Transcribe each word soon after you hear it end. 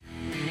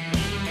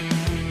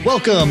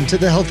Welcome to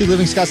the Healthy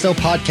Living Scottsdale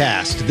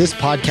podcast. This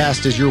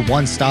podcast is your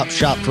one-stop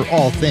shop for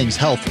all things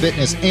health,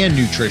 fitness, and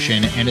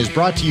nutrition, and is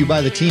brought to you by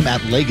the team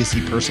at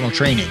Legacy Personal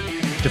Training.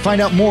 To find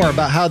out more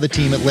about how the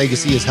team at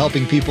Legacy is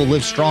helping people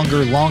live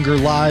stronger, longer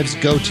lives,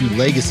 go to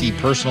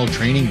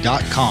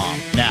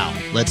legacypersonaltraining.com. Now,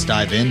 let's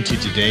dive into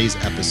today's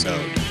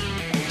episode.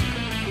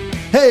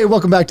 Hey,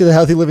 welcome back to the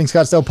Healthy Living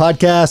Scottsdale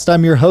podcast.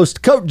 I'm your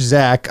host, Coach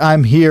Zach.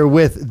 I'm here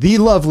with the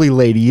lovely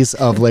ladies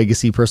of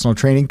Legacy Personal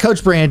Training,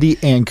 Coach Brandy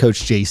and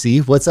Coach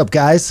JC. What's up,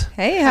 guys?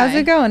 Hey, how's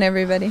it going,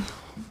 everybody?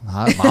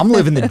 I'm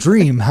living the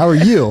dream. How are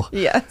you?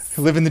 Yes.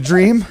 Living the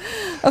dream?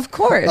 Of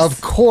course.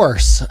 Of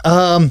course.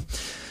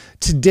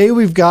 Today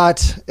we've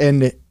got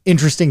an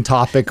interesting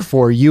topic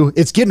for you.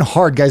 It's getting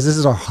hard, guys. This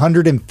is our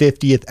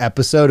 150th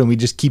episode, and we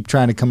just keep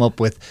trying to come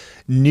up with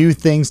new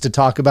things to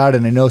talk about.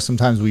 And I know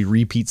sometimes we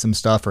repeat some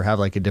stuff or have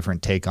like a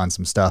different take on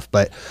some stuff.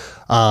 But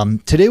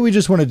today we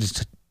just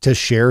wanted to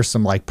share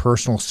some like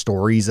personal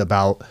stories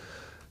about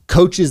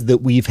coaches that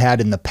we've had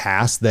in the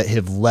past that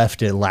have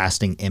left a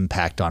lasting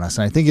impact on us.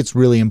 And I think it's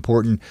really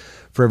important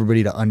for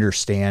everybody to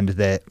understand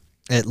that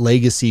at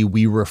Legacy,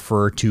 we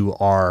refer to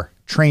our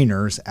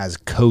trainers as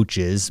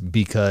coaches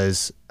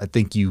because I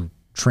think you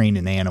train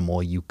an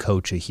animal, you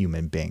coach a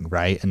human being,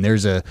 right? And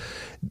there's a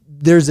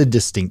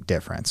distinct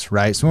difference,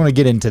 right? So I want to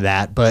get into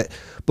that. But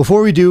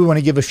before we do, I want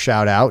to give a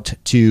shout out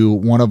to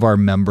one of our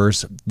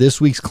members.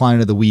 This week's client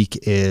of the week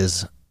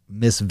is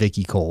Miss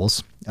Vicky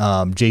Coles.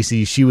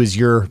 JC, she was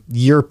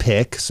your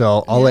pick,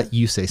 so I'll let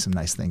you say some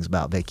nice things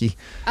about Vicky.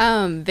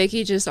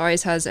 Vicky just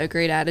always has a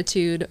great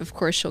attitude. Of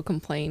course, she'll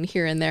complain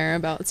here and there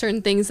about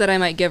certain things that I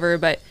might give her,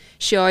 but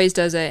she always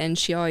does it, and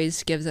she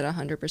always gives it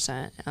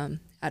 100%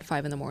 at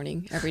 5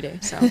 a.m. every day.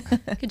 So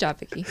good job,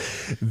 Vicky.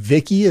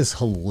 Vicky is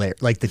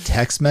hilarious. Like the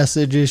text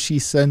messages she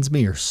sends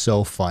me are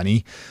so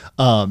funny.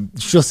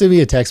 She'll send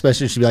me a text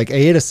message. She'll be like, I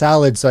ate a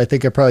salad, so I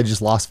think I probably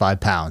just lost 5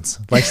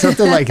 pounds. Like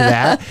something like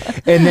that.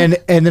 And then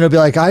it'll be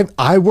like,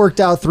 I worked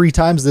out 3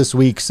 times this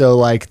week, so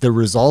like the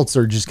results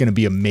are just going to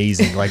be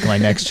amazing. Like my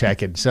next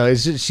check-in. So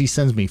it's just, she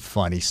sends me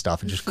funny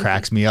stuff. It just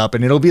cracks me up.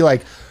 And it'll be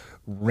like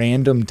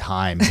random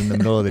times in the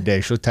middle of the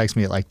day. She'll text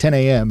me at like 10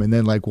 a.m. and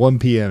then like 1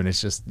 p.m. and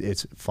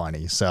it's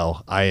funny.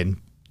 So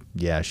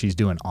she's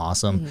doing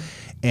awesome. Mm-hmm.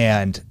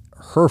 And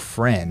her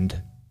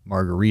friend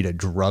Margarita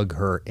drug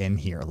her in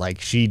here. Like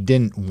she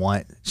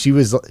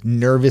was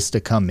nervous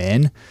to come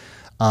in.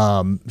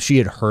 She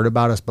had heard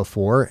about us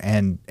before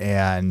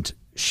and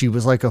she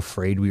was like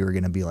afraid we were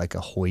going to be like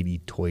a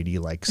hoity-toity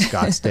like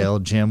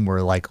Scottsdale gym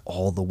where like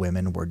all the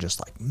women were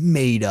just like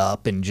made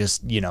up and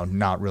just,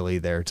 not really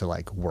there to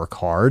like work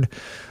hard.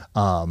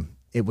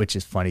 Which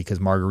is funny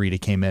because Margarita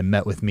came in,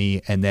 met with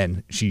me, and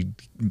then she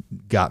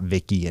got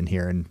Vicky in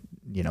here, and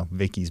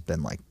Vicky's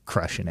been like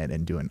crushing it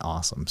and doing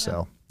awesome. Yeah.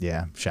 So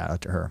yeah, shout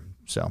out to her.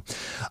 So,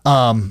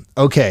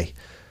 okay,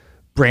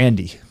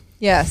 Brandy.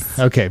 Yes.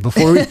 Okay.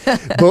 Before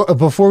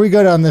we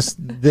go down this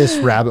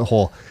rabbit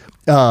hole,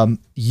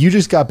 you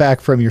just got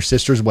back from your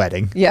sister's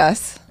wedding.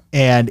 Yes.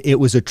 And it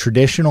was a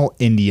traditional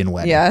Indian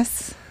wedding.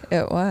 Yes,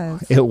 it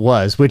was. It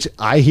was, which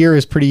I hear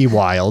is pretty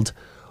wild.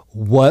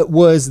 What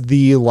was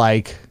the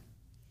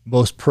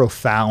most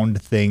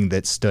profound thing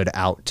that stood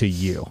out to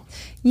you?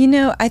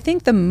 I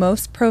think the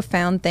most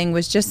profound thing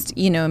was just,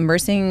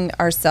 immersing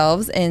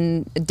ourselves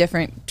in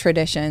different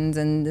traditions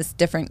and this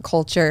different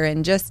culture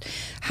and just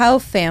how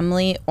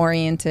family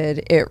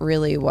oriented it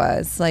really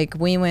was. Like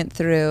we went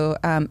through,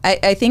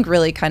 I think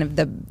really kind of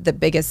the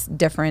biggest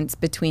difference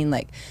between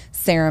like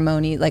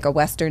ceremony, like a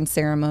Western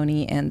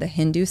ceremony and the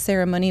Hindu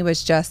ceremony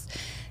was just,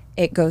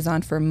 it goes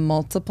on for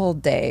multiple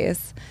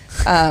days.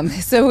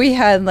 So we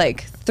had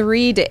like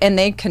 3 days, and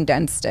they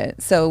condensed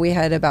it. So we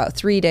had about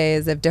 3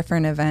 days of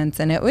different events,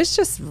 and it was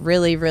just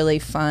really, really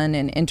fun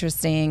and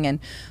interesting and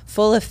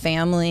full of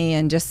family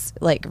and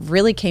just like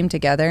really came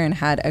together and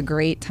had a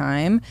great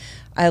time.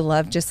 I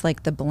love just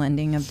like the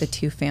blending of the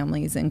two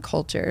families and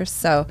cultures.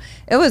 So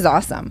it was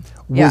awesome.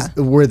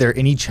 Were there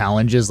any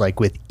challenges like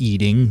with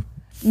eating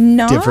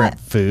different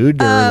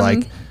food or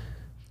like?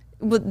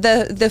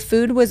 The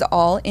food was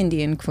all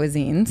Indian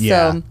cuisine.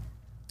 Yeah. So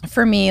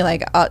for me,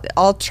 like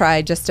I'll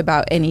try just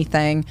about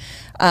anything.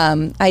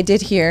 I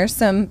did hear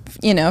some,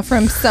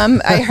 from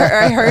some, I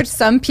heard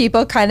some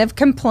people kind of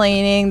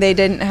complaining they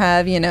didn't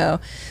have,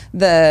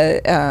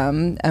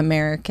 the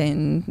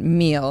American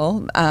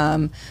meal.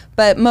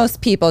 But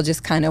most people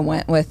just kind of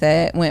went with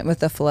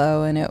the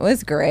flow, and it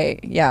was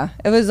great. Yeah,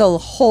 it was a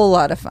whole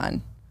lot of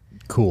fun.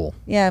 Cool.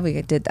 Yeah,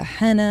 we did the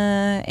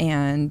henna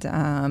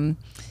and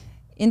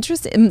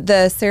interesting.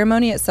 The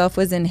ceremony itself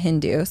was in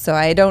Hindu, so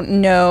I don't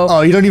know.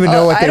 Oh, you don't even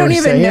know what they were saying?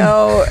 I don't even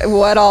know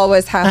what all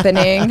was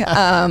happening.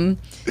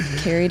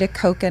 carried a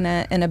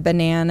coconut and a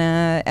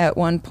banana at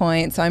one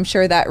point. So I'm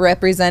sure that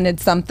represented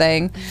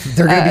something.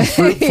 They're going to be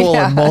fruitful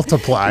and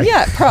multiply.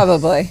 Yeah,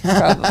 probably.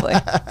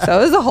 So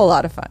it was a whole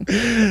lot of fun.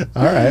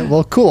 All right.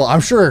 Well, cool.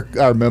 I'm sure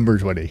our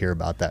members want to hear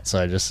about that.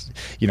 So I just,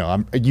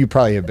 you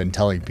probably have been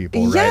telling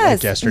people, right?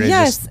 Like yesterday.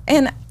 Yes.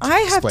 And I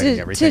have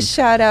everything. to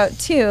shout out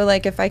too,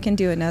 like if I can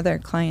do another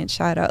client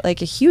shout out,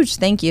 like a huge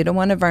thank you to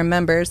one of our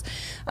members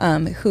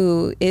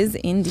who is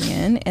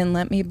Indian and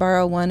let me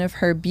borrow one of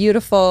her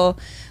beautiful,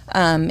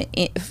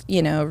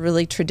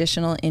 really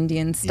traditional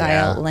Indian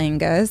style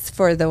langas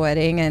for the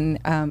wedding. And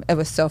it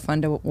was so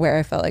fun to wear.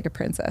 I felt like a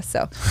princess.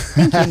 So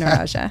thank you,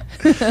 Naraja.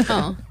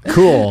 Oh.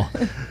 Cool.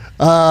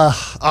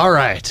 All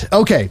right.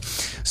 Okay.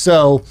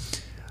 So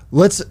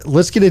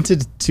let's get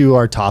into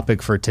our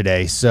topic for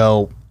today.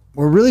 So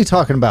we're really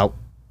talking about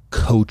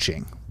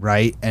coaching,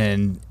 right?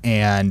 And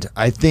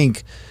I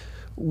think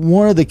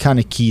one of the kind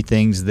of key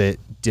things that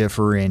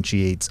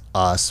differentiates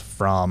us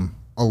from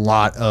a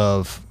lot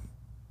of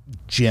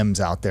gyms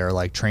out there,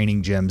 like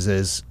training gyms,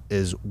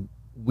 is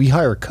we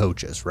hire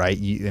coaches, right?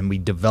 And we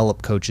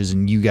develop coaches,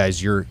 and you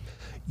guys,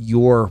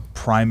 your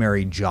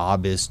primary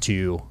job is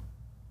to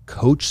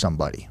coach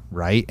somebody,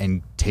 right?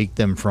 And take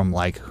them from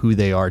like who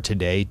they are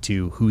today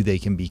to who they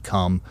can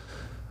become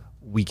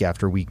week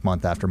after week,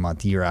 month after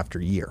month, year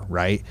after year,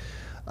 right?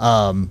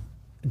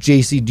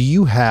 JC, do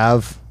you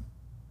have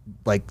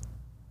like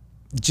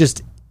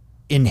just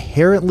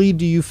inherently,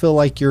 do you feel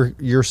like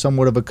you're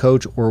somewhat of a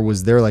coach, or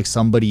was there like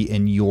somebody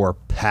in your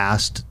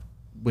past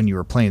when you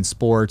were playing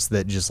sports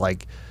that just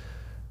like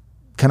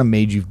kind of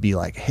made you be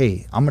like,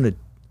 hey, I'm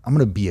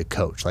gonna be a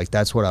coach, like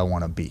that's what I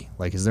want to be?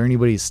 Like, is there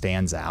anybody that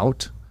stands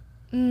out?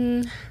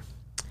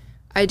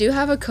 I do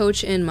have a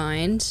coach in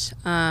mind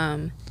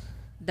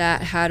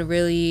that had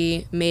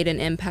really made an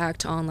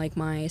impact on like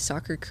my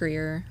soccer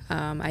career.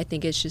 I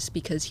think it's just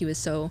because he was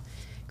so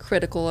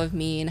critical of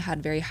me and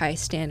had very high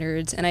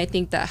standards, and I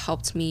think that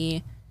helped me.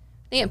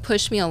 I think it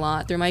pushed me a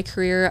lot through my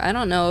career. I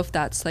don't know if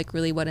that's like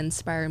really what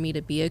inspired me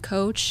to be a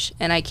coach,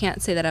 and I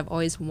can't say that I've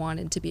always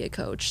wanted to be a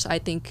coach. So I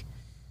think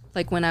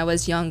like when I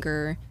was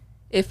younger,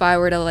 if I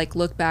were to like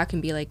look back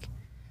and be like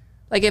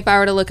if I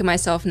were to look at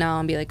myself now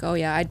and be like, oh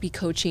yeah, I'd be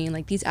coaching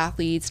like these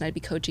athletes and I'd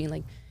be coaching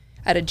like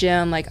at a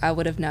gym, like I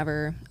would have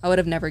never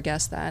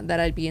guessed that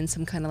I'd be in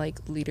some kind of like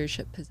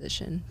leadership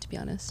position, to be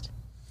honest.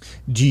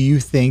 Do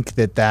you think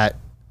that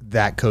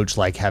coach,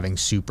 like having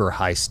super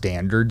high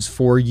standards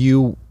for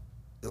you,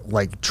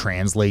 like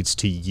translates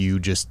to you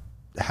just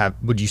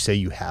would you say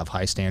you have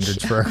high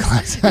standards for our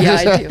class? Yeah,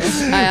 I do.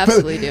 I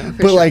absolutely do.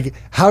 But sure. Like,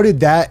 how did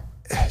that,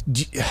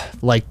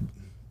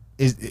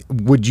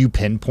 would you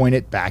pinpoint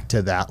it back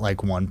to that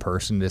like one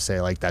person to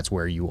say like that's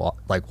where you are,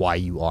 like why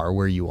you are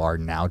where you are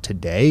now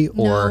today?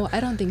 Or no,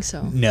 I don't think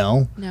so.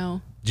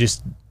 No,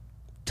 just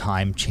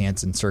time,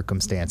 chance, and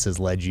circumstances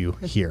led you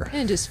here.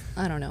 And just,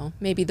 I don't know,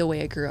 maybe the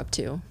way I grew up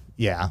too.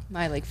 Yeah.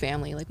 My like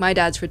family, like my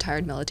dad's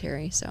retired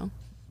military, so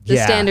the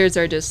standards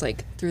are just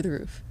like through the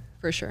roof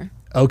for sure.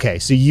 Okay,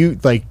 so you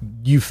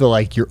feel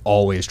like you're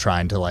always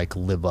trying to like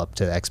live up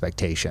to the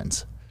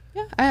expectations.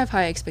 Yeah, I have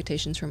high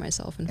expectations for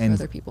myself and for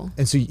other people.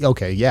 And so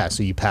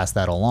so you pass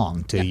that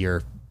along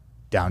to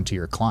down to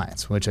your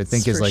clients, which I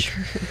think is like,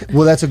 sure.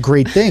 Well, that's a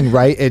great thing,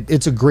 right?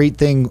 It's a great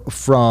thing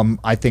from,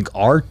 I think,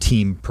 our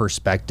team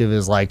perspective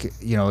is like,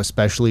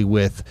 especially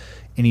with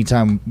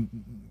anytime,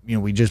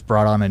 we just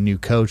brought on a new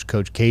coach,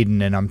 Coach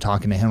Caden, and I'm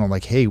talking to him. I'm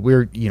like, hey,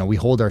 we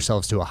hold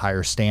ourselves to a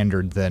higher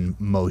standard than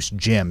most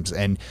gyms.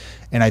 And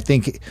I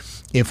think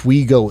if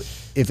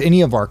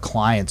any of our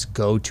clients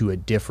go to a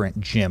different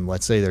gym,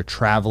 let's say they're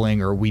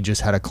traveling, or we just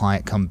had a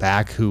client come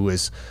back who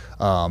was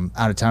out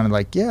of town and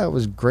like, yeah, it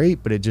was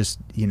great, but it just,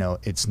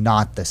 it's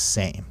not the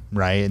same,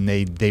 right? And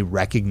they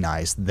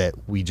recognize that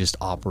we just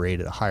operate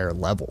at a higher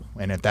level.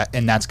 And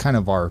that's kind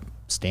of our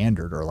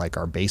standard, or like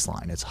our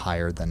baseline. It's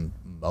higher than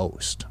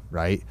most,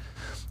 right?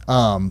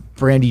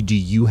 Brandy, do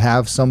you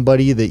have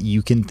somebody that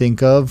you can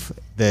think of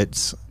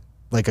that's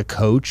like a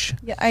coach?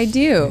 Yeah, I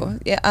do.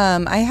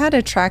 I had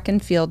a track and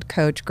field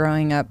coach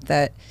growing up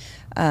that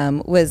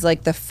was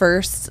like the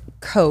first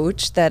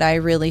coach that I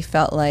really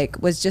felt like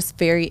was just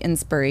very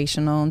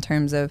inspirational in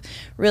terms of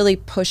really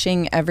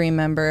pushing every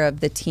member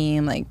of the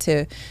team like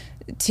to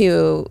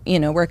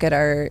work at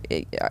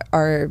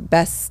our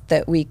best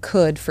that we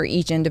could for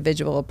each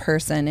individual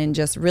person, and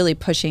just really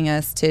pushing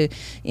us to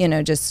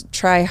just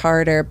try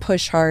harder,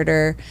 push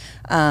harder,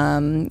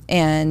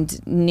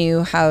 and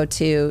knew how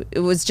to. It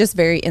was just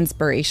very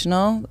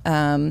inspirational,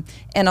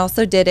 and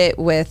also did it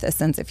with a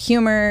sense of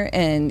humor.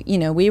 And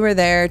we were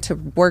there to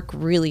work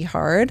really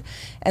hard.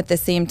 At the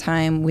same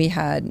time, we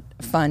had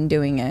fun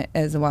doing it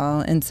as well.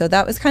 And so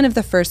that was kind of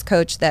the first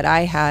coach that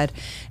I had.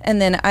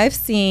 And then I've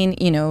seen,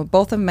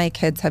 both of my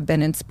kids have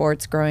been in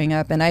sports growing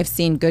up, and I've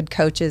seen good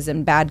coaches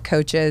and bad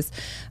coaches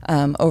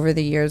over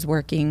the years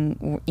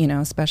working,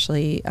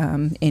 especially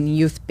in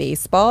youth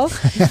baseball.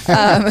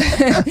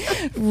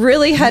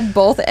 Really had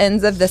both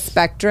ends of the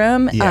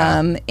spectrum.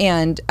 Yeah.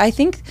 And I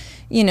think,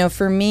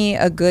 for me,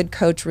 a good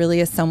coach really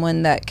is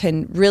someone that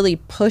can really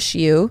push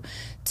you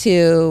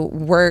to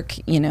work,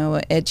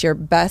 at your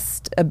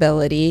best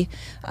ability,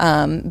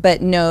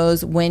 but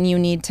knows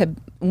when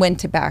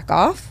to back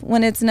off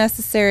when it's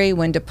necessary,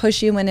 when to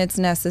push you when it's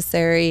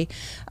necessary,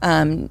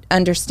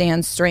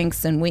 understands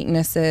strengths and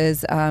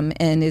weaknesses,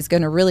 and is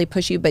going to really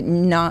push you, but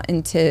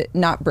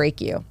not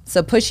break you.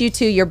 So push you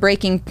to your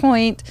breaking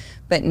point,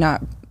 but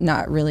not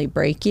really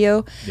break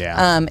you.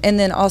 Yeah. And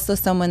then also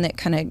someone that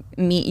kind of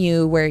meet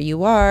you where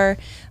you are,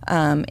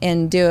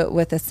 and do it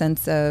with a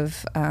sense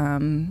of,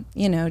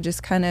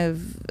 just kind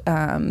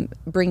of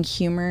bring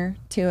humor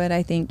to it.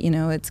 I think,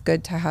 it's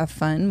good to have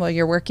fun while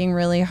you're working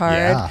really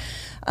hard. Yeah.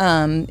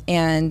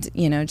 And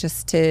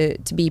just to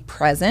be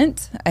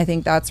present. I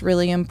think that's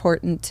really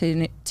important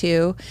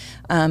too,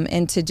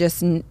 and to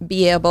just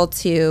be able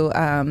to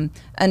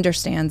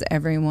understand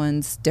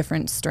everyone's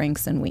different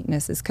strengths and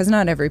weaknesses, because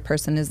not every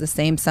person is the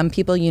same. Some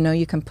people,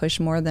 you can push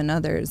more than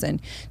others,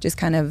 and just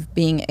kind of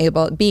being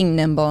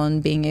nimble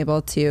and being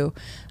able to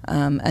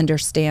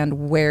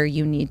understand where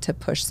you need to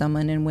push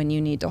someone and when you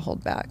need to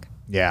hold back.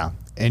 Yeah,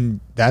 and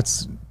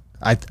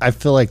I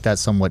feel like that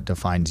somewhat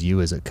defines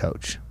you as a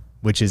coach,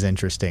 which is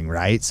interesting,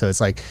 right? So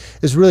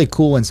it's really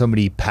cool when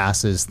somebody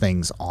passes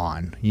things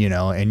on,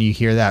 and you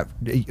hear that.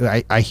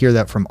 I hear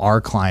that from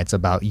our clients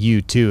about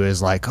you too,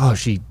 is like, oh,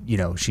 she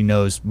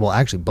knows, well,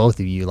 actually both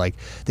of you, like,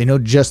 they know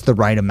just the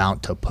right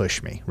amount to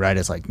push me, right?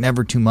 It's like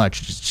never too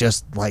much, it's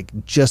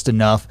just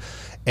enough.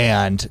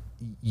 And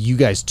you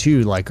guys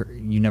too, like,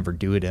 you never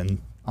do it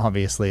in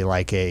obviously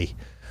like a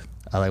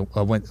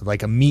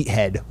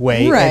meathead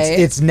way. Right.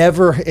 It's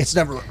never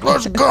like,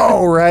 let's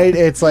go, right?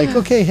 It's like,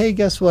 okay, hey,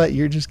 guess what?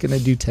 You're just gonna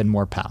do 10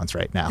 more pounds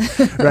right now,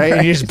 right?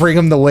 And you just bring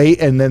them the weight,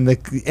 and then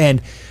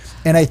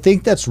and I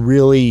think that's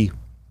really,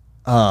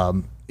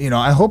 I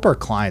hope our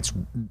clients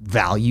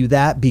value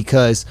that,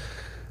 because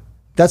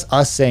that's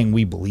us saying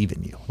we believe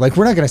in you. Like,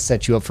 we're not going to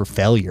set you up for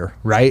failure,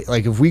 right?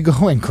 Like, if we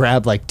go and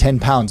grab like 10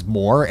 pounds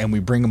more and we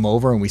bring them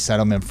over and we set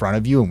them in front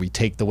of you and we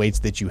take the weights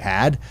that you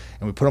had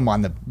and we put them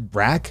on the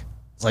rack,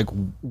 it's like,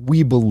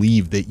 we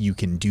believe that you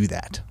can do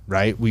that,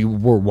 right?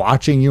 We're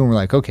watching you and we're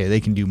like, okay, they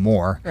can do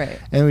more. Right.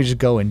 And we just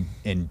go and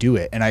do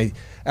it. And I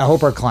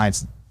hope our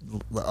clients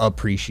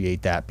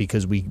appreciate that,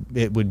 because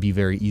it would be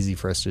very easy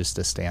for us just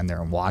to stand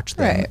there and watch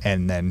them, right,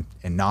 and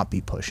not be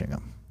pushing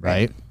them,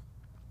 right?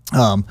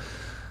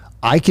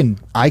 I can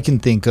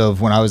think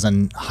of when I was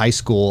in high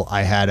school,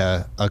 I had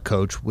a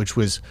coach, which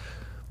was,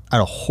 I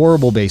had a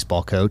horrible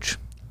baseball coach,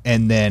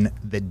 and then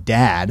the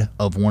dad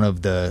of one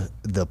of the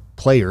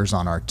players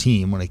on our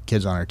team, one of the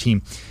kids on our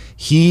team,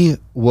 I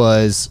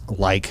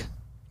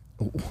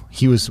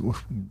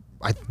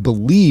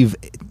believe,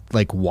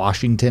 like,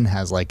 Washington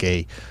has like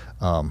a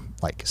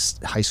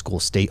high school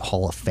state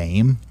hall of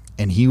fame,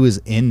 and he was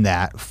in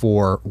that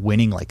for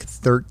winning like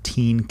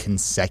 13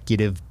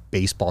 consecutive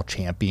baseball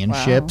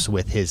championships. Wow.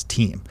 With his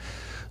team.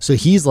 So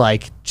he's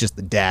like just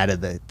the dad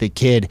of the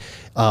kid.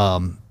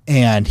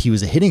 And he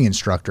was a hitting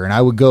instructor, and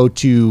I would go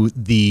to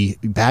the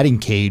batting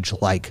cage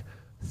like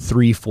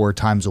 3-4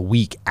 times a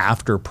week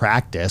after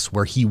practice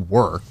where he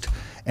worked,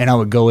 and I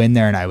would go in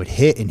there and I would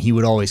hit, and he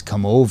would always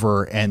come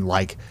over and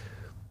like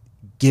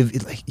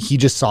he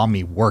just saw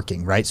me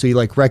working, right? So he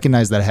like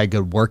recognized that I had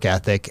good work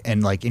ethic,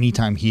 and like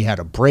anytime he had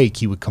a break,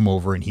 he would come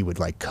over and he would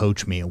like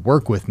coach me and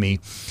work with me.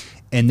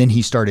 And then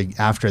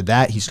after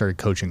that, he started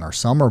coaching our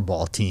summer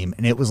ball team.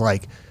 And it was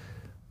like,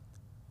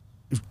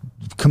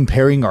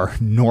 comparing our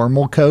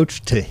normal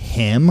coach to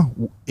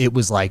him, it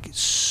was like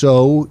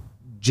so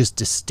just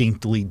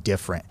distinctly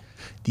different.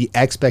 The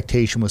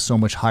expectation was so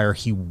much higher.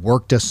 He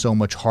worked us so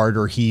much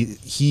harder.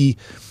 He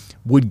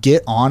would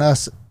get on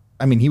us.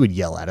 I mean, he would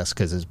yell at us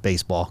because his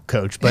baseball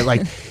coach, but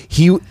like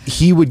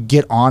he would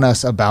get on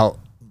us about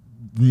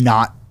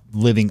not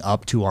living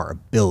up to our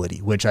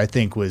ability, which I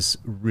think was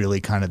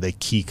really kind of the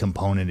key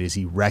component, is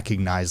he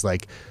recognized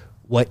like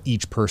what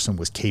each person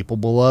was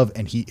capable of.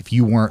 And if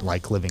you weren't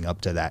like living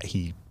up to that,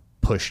 he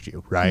pushed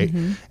you. Right.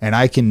 Mm-hmm. And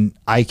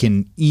I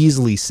can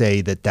easily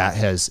say that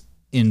has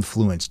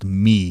influenced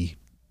me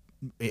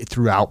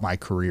throughout my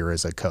career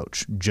as a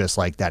coach, just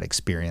like that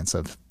experience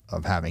of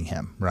having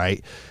him.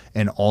 Right.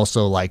 And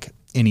also, like,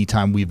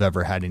 anytime we've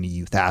ever had any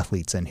youth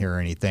athletes in here or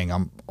anything,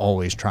 I'm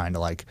always trying to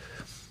like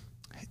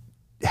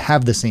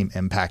have the same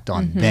impact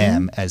on mm-hmm.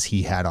 them as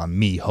he had on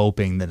me,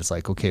 hoping that it's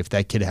like, okay, if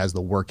that kid has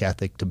the work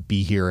ethic to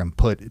be here and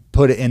put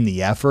it in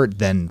the effort,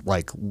 then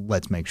like,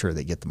 let's make sure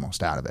they get the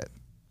most out of it.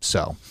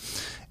 So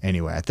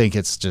anyway, I think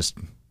it's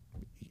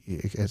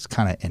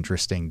kind of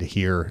interesting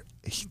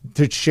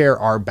to share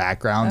our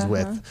backgrounds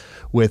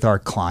with our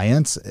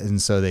clients. And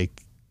so they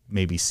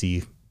maybe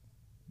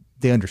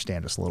they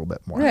understand us a little bit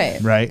more.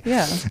 Right.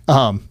 Yeah.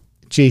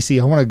 JC,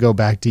 I want to go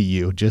back to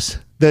you, just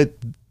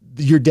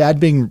your dad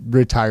being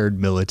retired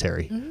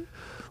military, mm-hmm.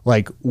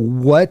 like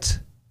what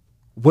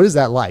is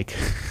that like?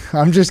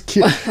 I'm just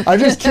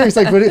curious,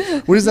 like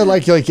what is that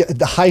like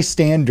the high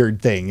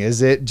standard thing?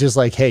 Is it just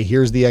like, hey,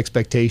 here's the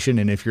expectation,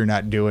 and if you're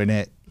not doing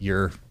it,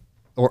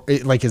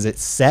 is it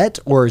set,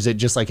 or is it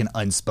just like an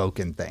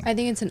unspoken thing? I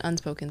think it's an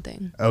unspoken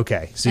thing.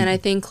 Okay. And I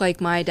think like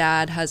my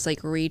dad has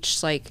like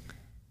reached like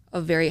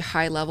a very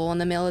high level in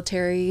the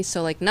military.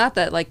 So like, not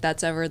that like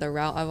that's ever the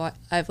route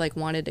I've like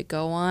wanted to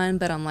go on,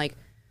 but I'm like,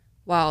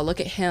 wow, look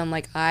at him.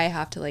 Like I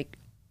have to like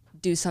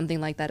do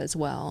something like that as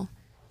well.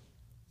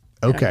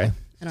 Okay.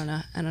 I don't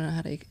know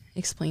how to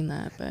explain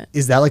that, but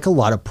is that like a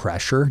lot of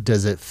pressure?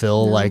 Does it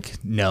feel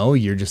like, no,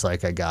 you're just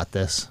like, I got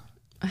this?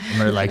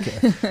 Or like,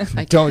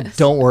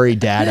 don't worry,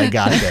 Dad, I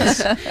got this.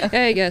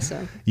 Yeah, I guess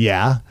so.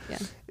 Yeah. Yeah.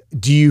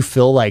 Do you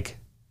feel like,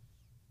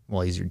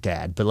 well, he's your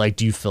dad, but like,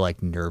 do you feel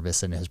like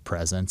nervous in his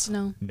presence?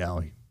 No.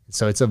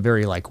 So it's a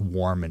very like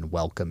warm and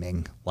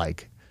welcoming,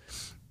 like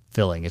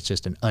feeling. It's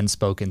just an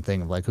unspoken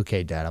thing of like,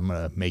 okay, Dad, I'm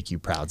going to make you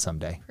proud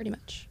someday. Pretty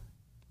much.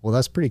 Well,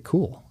 that's pretty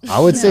cool. I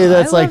would say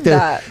that's like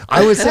I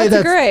would say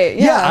that's great.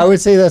 Yeah, I would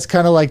say that's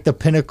kind of like the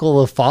pinnacle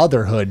of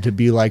fatherhood, to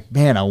be like,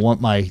 man, I want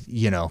my,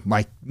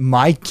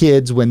 my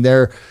kids when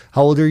they're,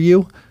 how old are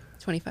you?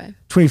 25.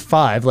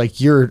 25.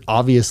 Like you're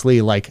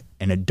obviously like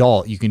an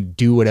adult. You can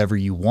do whatever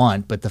you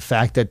want, but the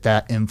fact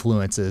that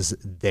influence is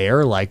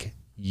there, like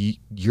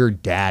your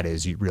dad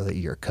is really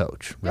your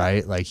coach,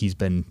 right? Like he's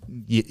been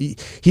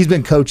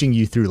coaching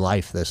you through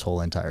life this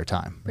whole entire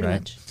time. Pretty right?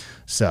 much.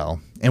 So,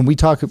 and we've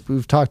talked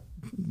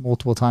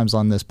multiple times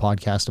on this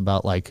podcast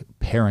about like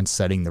parents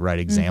setting the right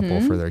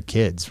example for their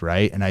kids,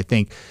 right? And I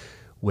think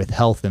with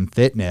health and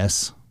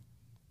fitness,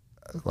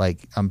 like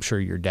I'm sure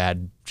your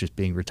dad just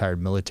being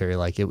retired military,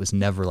 like it was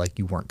never like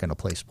you weren't going to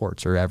play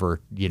sports or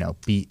ever,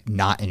 be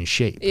not in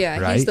shape. Yeah,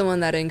 right? He's the one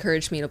that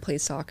encouraged me to play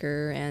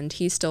soccer, and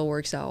he still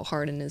works out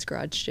hard in his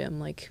garage gym,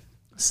 like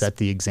set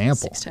the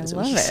example. 6 times a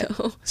Love week. it.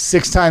 So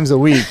 6 times a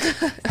week.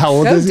 How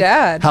old Go is he?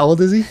 Dad. How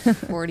old is he?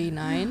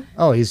 49.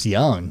 Oh, he's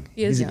young.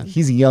 He is young.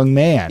 He's a young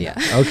man.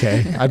 Yeah.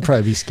 Okay. I'd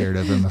probably be scared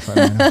of him if I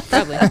met him.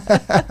 Probably.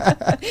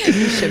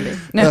 You should be.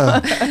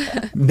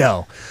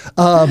 No.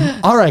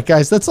 All right,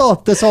 guys, that's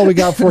all we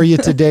got for you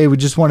today. We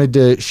just wanted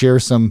to share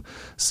some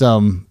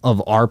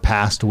of our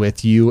past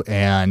with you,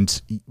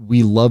 and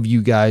we love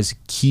you guys.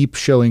 Keep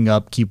showing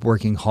up, keep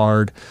working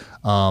hard.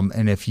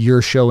 And if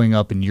you're showing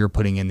up and you're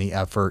putting in the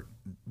effort,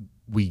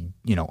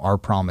 our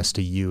promise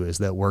to you is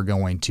that we're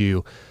going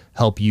to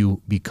help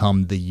you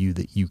become the you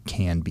that you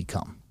can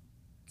become.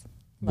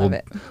 Love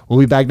it. We'll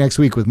be back next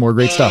week with more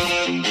great stuff.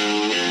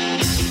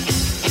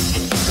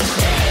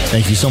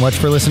 Thank you so much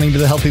for listening to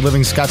the Healthy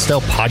Living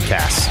Scottsdale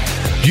podcast.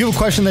 Do you have a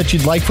question that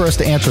you'd like for us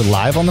to answer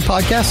live on the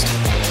podcast?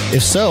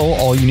 If so,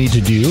 all you need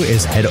to do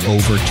is head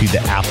over to the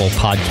Apple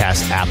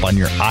Podcast app on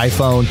your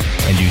iPhone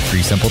and do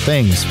 3 simple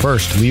things.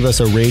 First, leave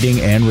us a rating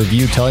and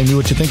review telling me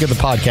what you think of the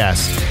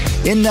podcast.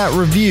 In that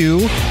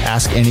review,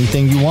 ask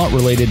anything you want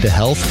related to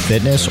health,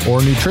 fitness,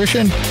 or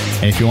nutrition.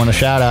 And if you want a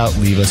shout out,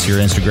 leave us your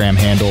Instagram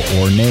handle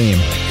or name.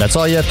 That's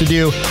all you have to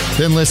do.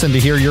 Then listen to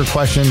hear your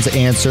questions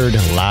answered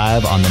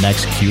live on the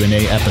next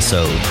Q&A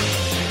episode.